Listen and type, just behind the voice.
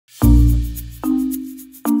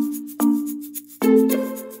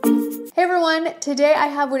Hey everyone, today I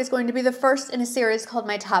have what is going to be the first in a series called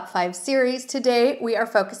my Top 5 series. Today we are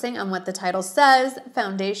focusing on what the title says,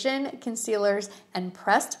 foundation, concealers, and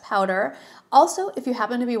pressed powder. Also, if you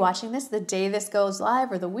happen to be watching this the day this goes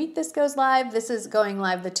live or the week this goes live, this is going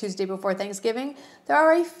live the Tuesday before Thanksgiving, there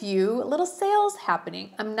are a few little sales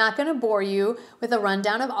happening. I'm not going to bore you with a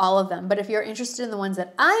rundown of all of them, but if you're interested in the ones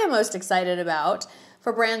that I am most excited about,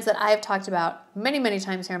 for brands that I have talked about many, many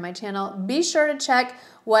times here on my channel, be sure to check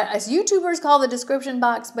what us YouTubers call the description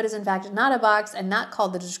box, but is in fact not a box and not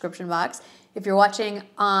called the description box. If you're watching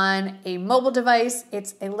on a mobile device,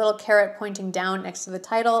 it's a little caret pointing down next to the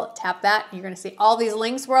title. Tap that, you're gonna see all these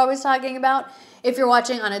links we're always talking about. If you're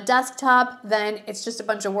watching on a desktop, then it's just a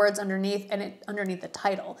bunch of words underneath underneath the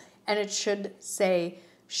title, and it should say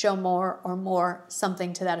show more or more,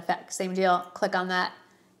 something to that effect. Same deal, click on that,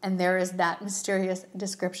 and there is that mysterious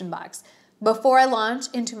description box. Before I launch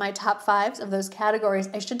into my top 5s of those categories,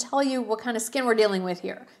 I should tell you what kind of skin we're dealing with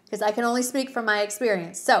here, because I can only speak from my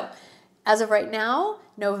experience. So, as of right now,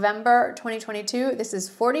 November 2022, this is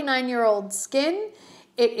 49-year-old skin.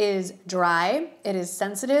 It is dry, it is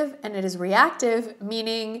sensitive, and it is reactive,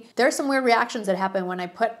 meaning there are some weird reactions that happen when I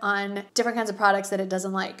put on different kinds of products that it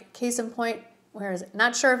doesn't like. Case in point, where is it?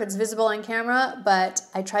 Not sure if it's visible on camera, but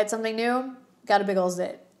I tried something new, got a big ol'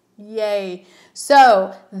 zit. Yay.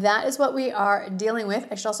 So that is what we are dealing with.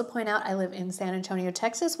 I should also point out I live in San Antonio,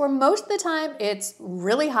 Texas, where most of the time it's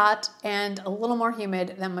really hot and a little more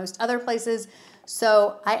humid than most other places.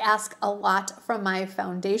 So I ask a lot from my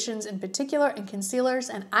foundations in particular and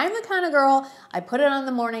concealers, and I'm the kind of girl, I put it on in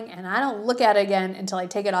the morning and I don't look at it again until I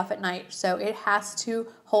take it off at night. So it has to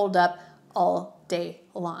hold up all day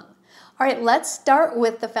long. All right, let's start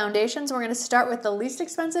with the foundations. We're going to start with the least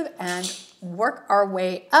expensive and work our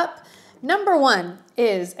way up. Number 1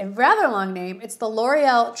 is a rather long name. It's the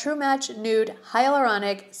L'Oreal True Match Nude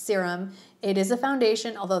Hyaluronic Serum. It is a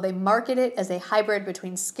foundation, although they market it as a hybrid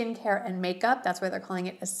between skincare and makeup. That's why they're calling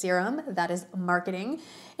it a serum. That is marketing.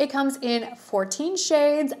 It comes in 14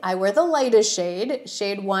 shades. I wear the lightest shade,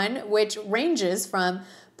 shade 1, which ranges from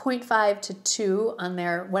 0.5 to 2 on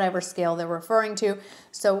their whatever scale they're referring to.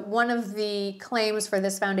 So one of the claims for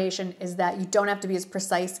this foundation is that you don't have to be as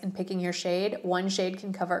precise in picking your shade. One shade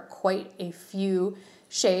can cover quite a few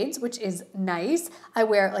shades, which is nice. I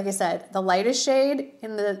wear, like I said, the lightest shade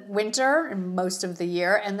in the winter and most of the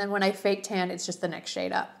year, and then when I fake tan, it's just the next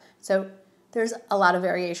shade up. So there's a lot of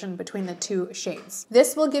variation between the 2 shades.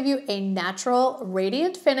 This will give you a natural,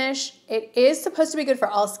 radiant finish. It is supposed to be good for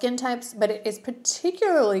all skin types, but it is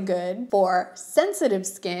particularly good for sensitive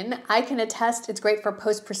skin. I can attest it's great for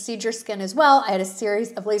post-procedure skin as well. I had a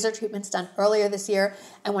series of laser treatments done earlier this year,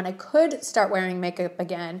 and when I could start wearing makeup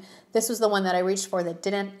again, this was the one that I reached for that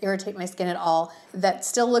didn't irritate my skin at all, that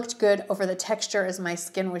still looked good over the texture as my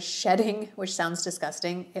skin was shedding, which sounds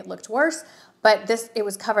disgusting. It looked worse. But it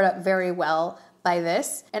was covered up very well by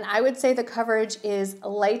this. And I would say the coverage is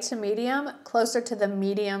light to medium, closer to the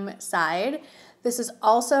medium side. This has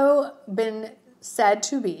also been said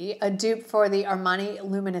to be a dupe for the Armani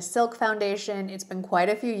Luminous Silk Foundation. It's been quite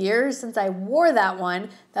a few years since I wore that one.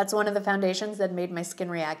 That's one of the foundations that made my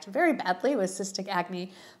skin react very badly with cystic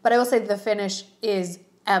acne. But I will say the finish is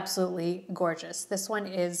absolutely gorgeous. This one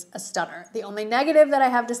is a stunner. The only negative that I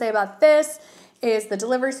have to say about this is the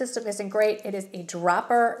delivery system isn't great. It is a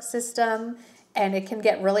dropper system, and it can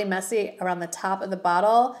get really messy around the top of the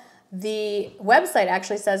bottle. The website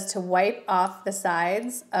actually says to wipe off the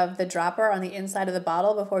sides of the dropper on the inside of the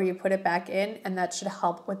bottle before you put it back in, and that should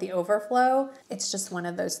help with the overflow. It's just one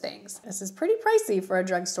of those things. This is pretty pricey for a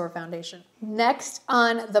drugstore foundation. Next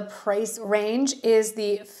on the price range is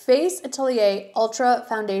the Face Atelier Ultra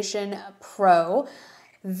Foundation Pro.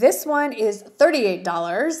 This one is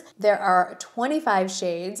 $38. There are 25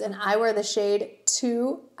 shades, and I wear the shade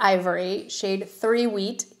 2 Ivory, shade 3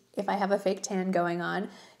 Wheat, if I have a fake tan going on.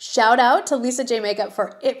 Shout out to Lisa J Makeup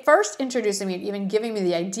for first introducing me and even giving me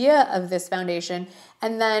the idea of this foundation,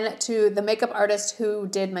 and then to the makeup artist who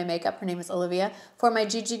did my makeup, her name is Olivia, for my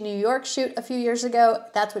Gigi New York shoot a few years ago.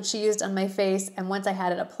 That's what she used on my face, and once I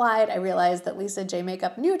had it applied, I realized that Lisa J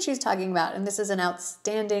Makeup knew what she was talking about, and this is an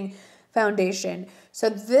outstanding foundation. So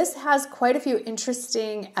this has quite a few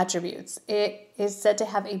interesting attributes. It is said to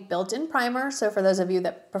have a built-in primer, so for those of you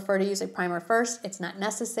that prefer to use a primer first, it's not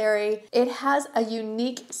necessary. It has a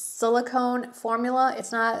unique silicone formula.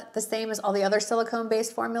 It's not the same as all the other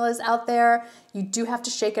silicone-based formulas out there. You do have to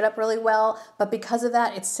shake it up really well, but because of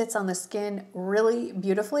that, it sits on the skin really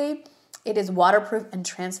beautifully. It is waterproof and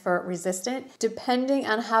transfer resistant. Depending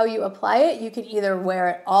on how you apply it, you can either wear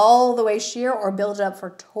it all the way sheer or build it up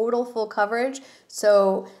for total full coverage.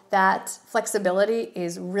 So that flexibility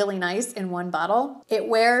is really nice in one bottle. It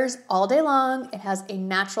wears all day long. It has a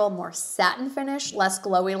natural, more satin finish, less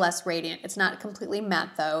glowy, less radiant. It's not completely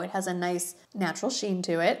matte though. It has a nice natural sheen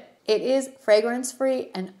to it. It is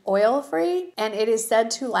fragrance-free and oil-free, and it is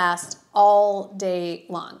said to last all day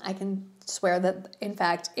long. I can swear that, in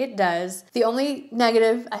fact, it does. The only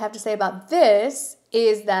negative I have to say about this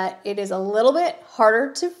is that it is a little bit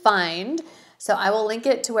harder to find. So I will link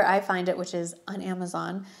it to where I find it, which is on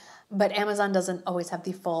Amazon. But Amazon doesn't always have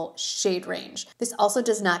the full shade range. This also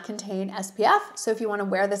does not contain SPF. So if you want to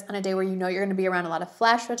wear this on a day where you know you're going to be around a lot of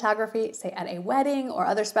flash photography, say at a wedding or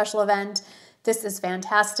other special event, this is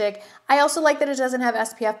fantastic. I also like that it doesn't have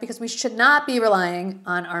SPF because we should not be relying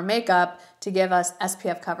on our makeup to give us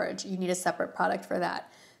SPF coverage. You need a separate product for that.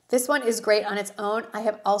 This one is great on its own. I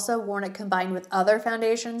have also worn it combined with other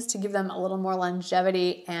foundations to give them a little more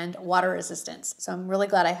longevity and water resistance. So I'm really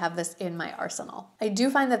glad I have this in my arsenal. I do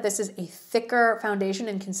find that this is a thicker foundation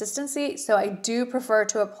in consistency, so I do prefer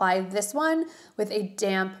to apply this one with a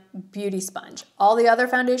damp beauty sponge. All the other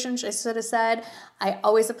foundations, I should have said, I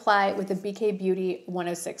always apply with a BK Beauty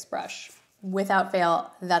 106 brush. Without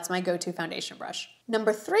fail, that's my go-to foundation brush.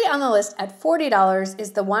 Number 3 on the list at $40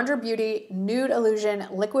 is the Wander Beauty Nude Illusion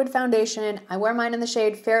Liquid Foundation. I wear mine in the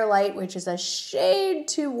shade Fair Light, which is a shade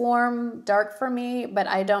too warm, dark for me, but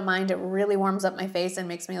I don't mind. It really warms up my face and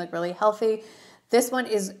makes me look really healthy. This one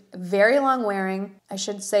is very long wearing. I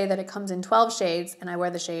should say that it comes in 12 shades, and I wear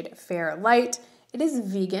the shade Fair Light. It is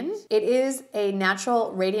vegan. It is a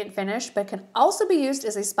natural radiant finish, but can also be used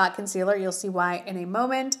as a spot concealer. You'll see why in a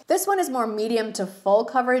moment. This one is more medium to full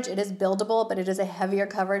coverage. It is buildable, but it is a heavier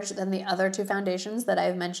coverage than the other two foundations that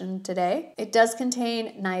I've mentioned today. It does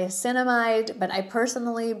contain niacinamide, but I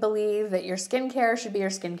personally believe that your skincare should be your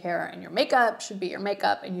skincare and your makeup should be your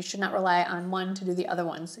makeup, and you should not rely on one to do the other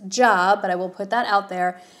one's job, but I will put that out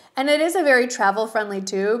there. And it is a very travel-friendly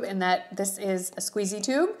tube in that this is a squeezy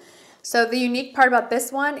tube. So the unique part about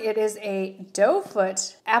this one, it is a doe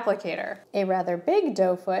foot applicator, a rather big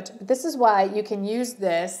doe foot. But this is why you can use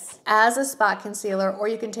this as a spot concealer, or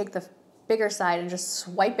you can take the bigger side and just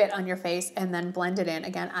swipe it on your face and then blend it in.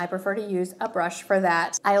 Again, I prefer to use a brush for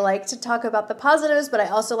that. I like to talk about the positives, but I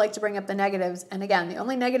also like to bring up the negatives. And again, the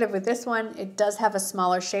only negative with this one, it does have a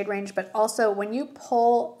smaller shade range, but also when you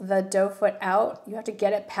pull the doe foot out, you have to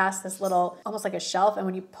get it past this little, almost like a shelf. And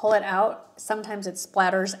when you pull it out, sometimes it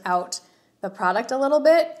splatters out the product a little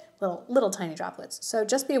bit, little tiny droplets. So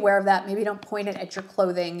just be aware of that. Maybe don't point it at your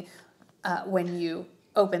clothing when you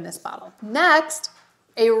open this bottle. Next,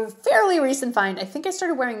 a fairly recent find. I think I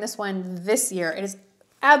started wearing this one this year. It is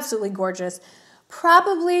absolutely gorgeous.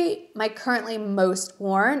 Probably my currently most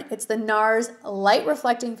worn. It's the NARS Light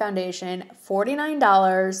Reflecting Foundation,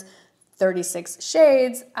 $49, 36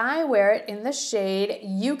 shades. I wear it in the shade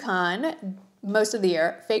Yukon most of the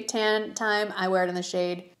year. Fake tan time, I wear it in the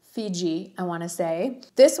shade Fiji, I want to say.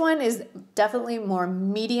 This one is definitely more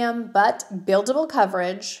medium but buildable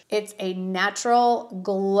coverage. It's a natural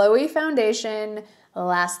glowy foundation,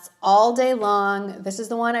 lasts all day long. This is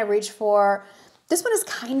the one I reach for. This one has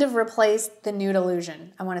kind of replaced the Nude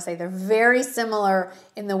Illusion. I want to say they're very similar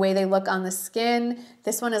in the way they look on the skin.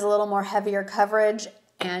 This one is a little more heavier coverage,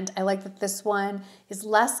 and I like that this one is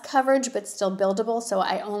less coverage but still buildable, so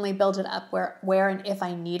I only build it up where and if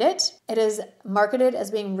I need it. It is marketed as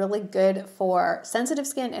being really good for sensitive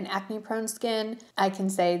skin and acne-prone skin. I can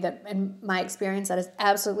say that in my experience that is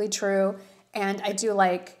absolutely true, and I do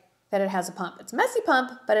like that it has a pump. It's a messy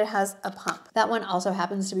pump, but it has a pump. That one also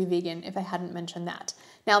happens to be vegan, if I hadn't mentioned that.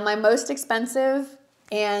 Now, my most expensive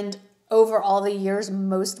and over all the years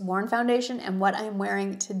most worn foundation, and what I'm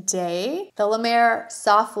wearing today, the La Mer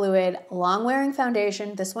Soft Fluid Long Wearing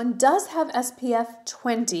Foundation. This one does have SPF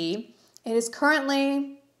 20. It is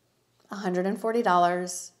currently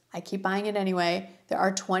 $140. I keep buying it anyway. There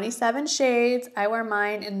are 27 shades. I wear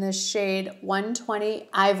mine in the shade 120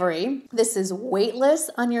 Ivory. This is weightless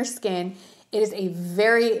on your skin. It is a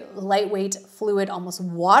very lightweight, fluid, almost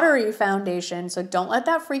watery foundation, so don't let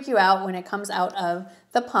that freak you out when it comes out of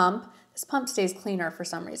the pump. This pump stays cleaner for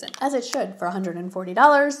some reason, as it should for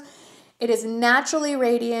 $140. It is naturally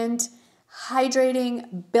radiant,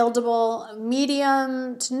 hydrating, buildable,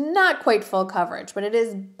 medium to not quite full coverage, but it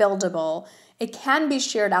is buildable. It can be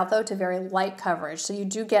sheared out though to very light coverage, so you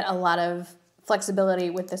do get a lot of flexibility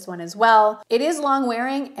with this one as well. It is long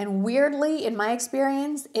wearing, and weirdly, in my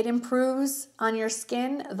experience, it improves on your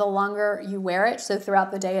skin the longer you wear it. So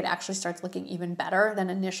throughout the day, it actually starts looking even better than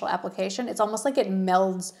initial application. It's almost like it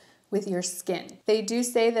melds with your skin. They do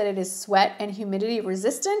say that it is sweat and humidity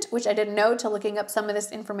resistant, which I didn't know till looking up some of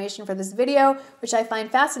this information for this video, which I find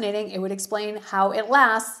fascinating. It would explain how it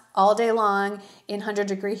lasts all day long in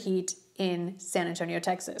 100-degree heat in San Antonio,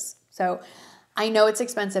 Texas. So I know it's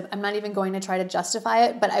expensive. I'm not even going to try to justify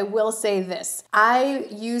it, but I will say this. I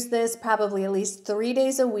use this probably at least 3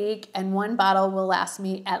 days a week, and one bottle will last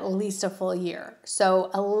me at least a full year.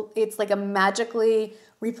 So it's like a magically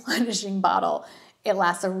replenishing bottle. It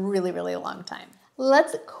lasts a really, really long time.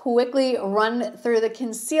 Let's quickly run through the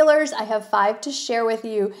concealers. I have 5 to share with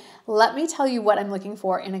you. Let me tell you what I'm looking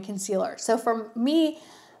for in a concealer. So for me,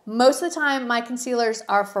 most of the time, my concealers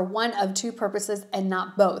are for one of 2 purposes and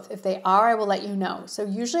not both. If they are, I will let you know. So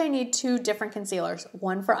usually I need 2 different concealers.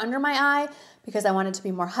 One for under my eye because I want it to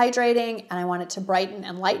be more hydrating and I want it to brighten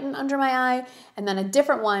and lighten under my eye. And then a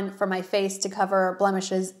different one for my face to cover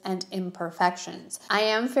blemishes and imperfections. I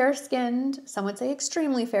am fair-skinned. Some would say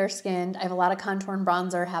extremely fair-skinned. I have a lot of contour and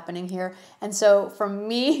bronzer happening here. And so for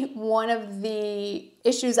me, one of the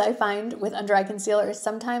issues I find with under eye concealer is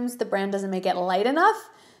sometimes the brand doesn't make it light enough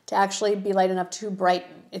to actually be light enough to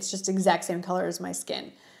brighten. It's just the exact same color as my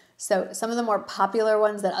skin. So some of the more popular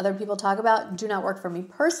ones that other people talk about do not work for me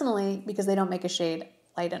personally because they don't make a shade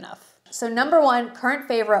light enough. So number 1, current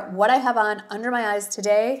favorite, what I have on under my eyes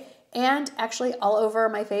today and actually all over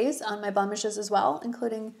my face on my blemishes as well,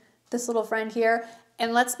 including this little friend here.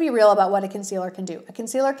 And let's be real about what a concealer can do. A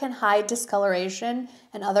concealer can hide discoloration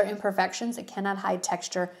and other imperfections. It cannot hide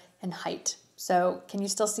texture and height. So can you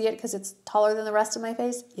still see it because it's taller than the rest of my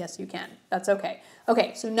face? Yes, you can. That's okay.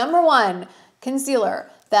 Okay, so number 1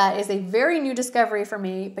 concealer that is a very new discovery for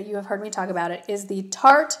me, but you have heard me talk about it, is the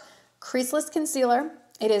Tarte Creaseless Concealer.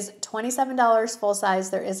 It is $27 full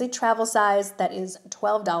size. There is a travel size that is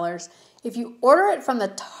 $12. If you order it from the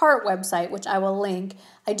Tarte website, which I will link,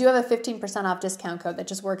 I do have a 15% off discount code that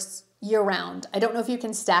just works year-round. I don't know if you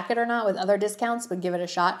can stack it or not with other discounts, but give it a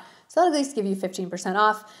shot. So that'll at least give you 15%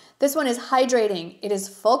 off. This one is hydrating. It is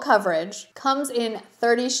full coverage, comes in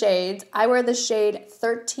 30 shades. I wear the shade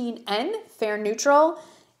 13N, Fair Neutral.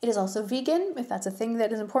 It is also vegan, if that's a thing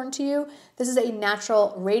that is important to you. This is a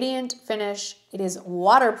natural radiant finish. It is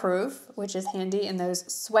waterproof, which is handy in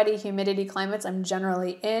those sweaty humidity climates I'm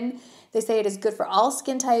generally in. They say it is good for all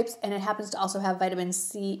skin types, and it happens to also have vitamin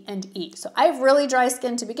C and E. So I have really dry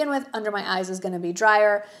skin to begin with. Under my eyes is gonna be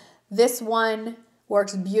drier. This one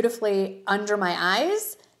works beautifully under my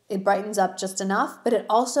eyes. It brightens up just enough, but it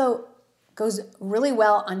also goes really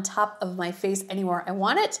well on top of my face anywhere I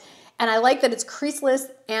want it. And I like that it's creaseless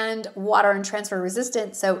and water and transfer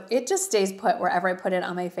resistant, so it just stays put wherever I put it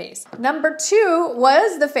on my face. Number 2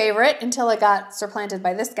 was the favorite until it got supplanted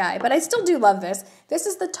by this guy, but I still do love this. This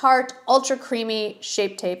is the Tarte Ultra Creamy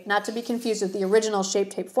Shape Tape, not to be confused with the original Shape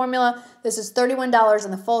Tape formula. This is $31 in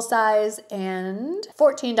the full size and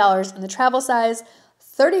 $14 in the travel size.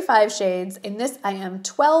 35 shades. In this, I am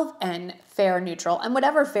 12N Fair Neutral, and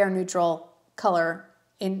whatever Fair Neutral color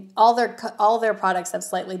in all their products have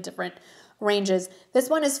slightly different ranges. This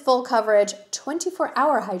one is full coverage,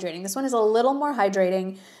 24-hour hydrating. This one is a little more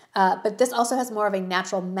hydrating, but this also has more of a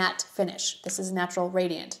natural matte finish. This is natural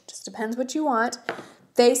radiant. Just depends what you want.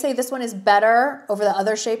 They say this one is better over the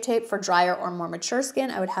other Shape Tape for drier or more mature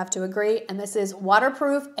skin. I would have to agree. And this is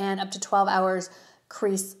waterproof and up to 12 hours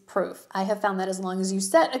crease proof. I have found that as long as you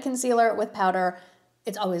set a concealer with powder,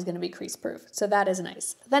 it's always going to be crease proof. So that is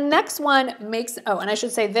nice. The next one makes, oh, and I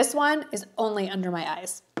should say this one is only under my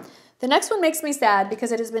eyes. The next one makes me sad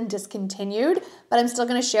because it has been discontinued, but I'm still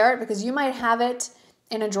going to share it because you might have it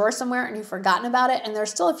in a drawer somewhere and you've forgotten about it, and there's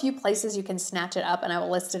still a few places you can snatch it up, and I will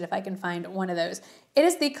list it if I can find one of those. It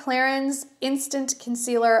is the Clarins Instant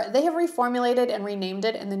Concealer. They have reformulated and renamed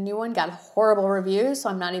it, and the new one got horrible reviews, so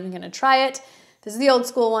I'm not even going to try it. This is the old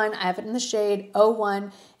school one. I have it in the shade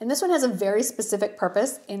 01, and this one has a very specific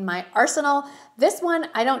purpose in my arsenal. This one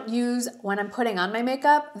I don't use when I'm putting on my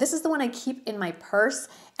makeup. This is the one I keep in my purse,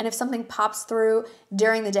 and if something pops through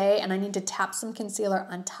during the day and I need to tap some concealer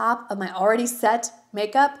on top of my already set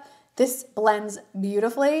makeup, this blends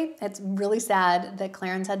beautifully. It's really sad that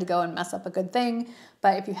Clarins had to go and mess up a good thing,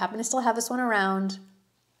 but if you happen to still have this one around,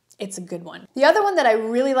 it's a good one. The other one that I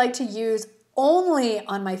really like to use only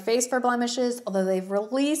on my face for blemishes, although they've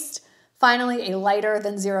released finally a lighter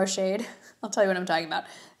than 0 shade. I'll tell you what I'm talking about.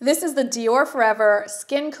 This is the Dior Forever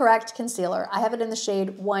Skin Correct Concealer. I have it in the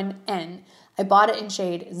shade 1N. I bought it in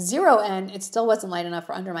shade 0N. It still wasn't light enough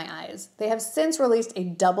for under my eyes. They have since released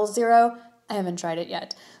a 00. I haven't tried it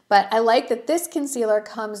yet. But I like that this concealer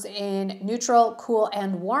comes in neutral, cool,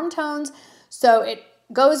 and warm tones. So it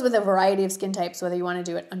goes with a variety of skin types, whether you want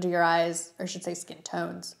to do it under your eyes, or I should say skin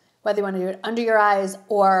tones. whether you want to do it under your eyes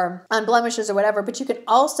or on blemishes or whatever, but you can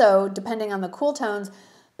also, depending on the cool tones,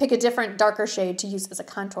 pick a different darker shade to use as a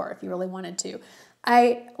contour if you really wanted to.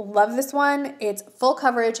 I love this one. It's full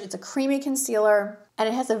coverage, it's a creamy concealer, and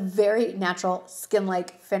it has a very natural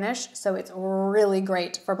skin-like finish, so it's really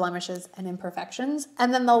great for blemishes and imperfections.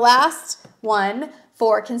 And then the last one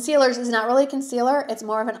for concealers is not really a concealer, it's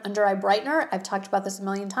more of an under-eye brightener. I've talked about this a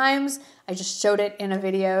million times. I just showed it in a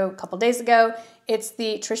video a couple days ago. It's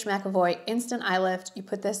the Trish McEvoy Instant Eye Lift. You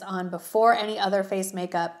put this on before any other face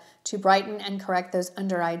makeup to brighten and correct those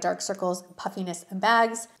under-eye dark circles, puffiness, and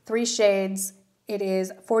bags. 3 shades. It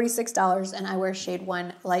is $46 and I wear shade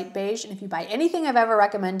 1 light beige. And if you buy anything I've ever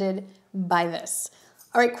recommended, buy this.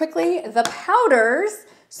 All right, quickly, the powders.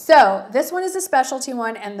 So this one is a specialty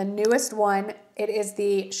one and the newest one. It is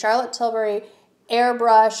the Charlotte Tilbury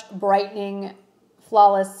Airbrush Brightening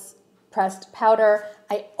Flawless Pressed Powder.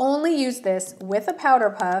 I only use this with a powder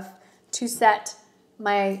puff to set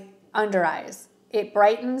my under eyes. It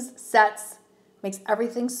brightens, sets, makes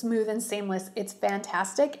everything smooth and seamless. It's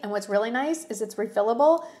fantastic. And what's really nice is it's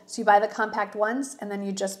refillable. So you buy the compact once and then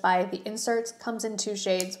you just buy the inserts. Comes in 2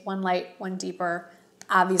 shades, 1 light, 1 deeper.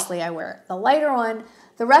 Obviously I wear the lighter one.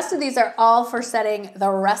 The rest of these are all for setting the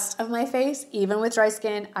rest of my face. Even with dry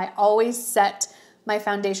skin, I always set my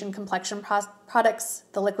foundation complexion products,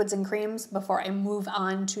 the liquids and creams, before I move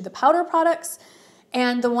on to the powder products.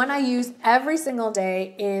 And the one I use every single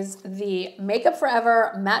day is the Makeup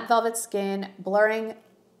Forever Matte Velvet Skin Blurring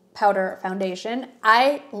Powder Foundation.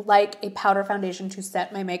 I like a powder foundation to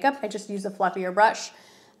set my makeup. I just use a fluffier brush.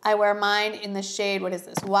 I wear mine in the shade, what is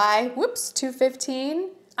this, Y215.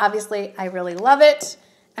 Obviously, I really love it.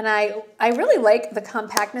 And I really like the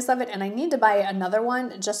compactness of it, and I need to buy another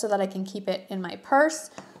one just so that I can keep it in my purse.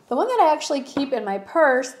 The one that I actually keep in my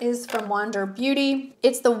purse is from Wander Beauty.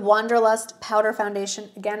 It's the Wanderlust Powder Foundation.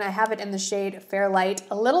 Again, I have it in the shade Fair Light.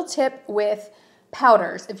 A little tip with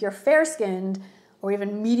powders, if you're fair-skinned or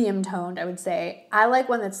even medium-toned, I would say, I like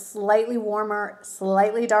one that's slightly warmer,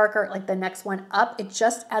 slightly darker, like the next one up. It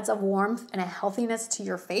just adds a warmth and a healthiness to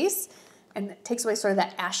your face and it takes away sort of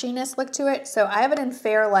that ashiness look to it. So I have it in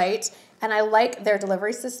Fair Light, and I like their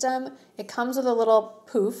delivery system. It comes with a little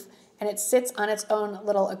poof, and it sits on its own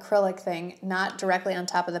little acrylic thing, not directly on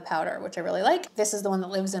top of the powder, which I really like. This is the one that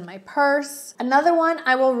lives in my purse. Another one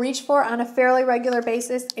I will reach for on a fairly regular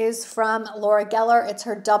basis is from Laura Geller. It's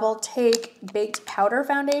her Double Take Baked Powder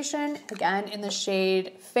Foundation, again in the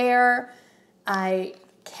shade Fair. I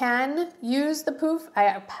can use the poof,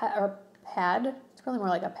 or pad, it's really more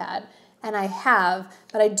like a pad, and I have,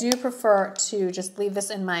 but I do prefer to just leave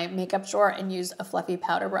this in my makeup drawer and use a fluffy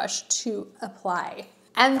powder brush to apply.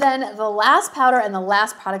 And then the last powder and the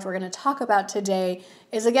last product we're going to talk about today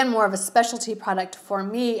is again more of a specialty product for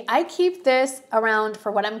me. I keep this around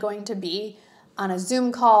for what I'm going to be on a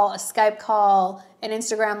Zoom call, a Skype call, an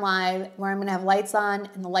Instagram live where I'm going to have lights on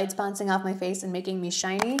and the lights bouncing off my face and making me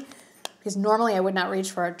shiny. Because normally I would not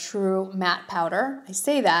reach for a true matte powder. I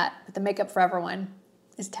say that, but the Makeup Forever one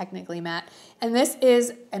is technically matte. And this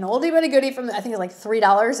is an oldie but a goodie from, I think it's like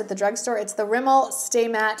 $3 at the drugstore. It's the Rimmel Stay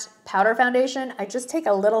Matte Powder Foundation. I just take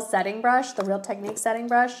a little setting brush, the Real Technique setting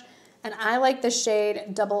brush, and I like the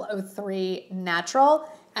shade 003 Natural,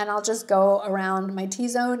 and I'll just go around my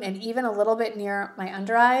T-zone and even a little bit near my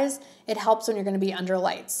under eyes. It helps when you're gonna be under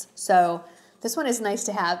lights. So this one is nice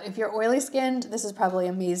to have. If you're oily skinned, this is probably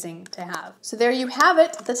amazing to have. So there you have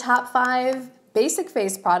it, the top 5 basic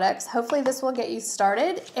face products. Hopefully this will get you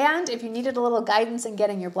started. And if you needed a little guidance in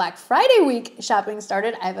getting your Black Friday week shopping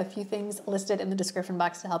started, I have a few things listed in the description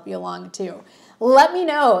box to help you along too. Let me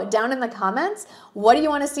know down in the comments, what do you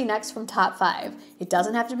want to see next from top 5? It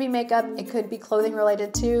doesn't have to be makeup. It could be clothing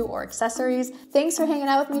related too, or accessories. Thanks for hanging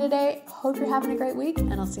out with me today. Hope you're having a great week,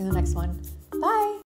 and I'll see you in the next one. Bye.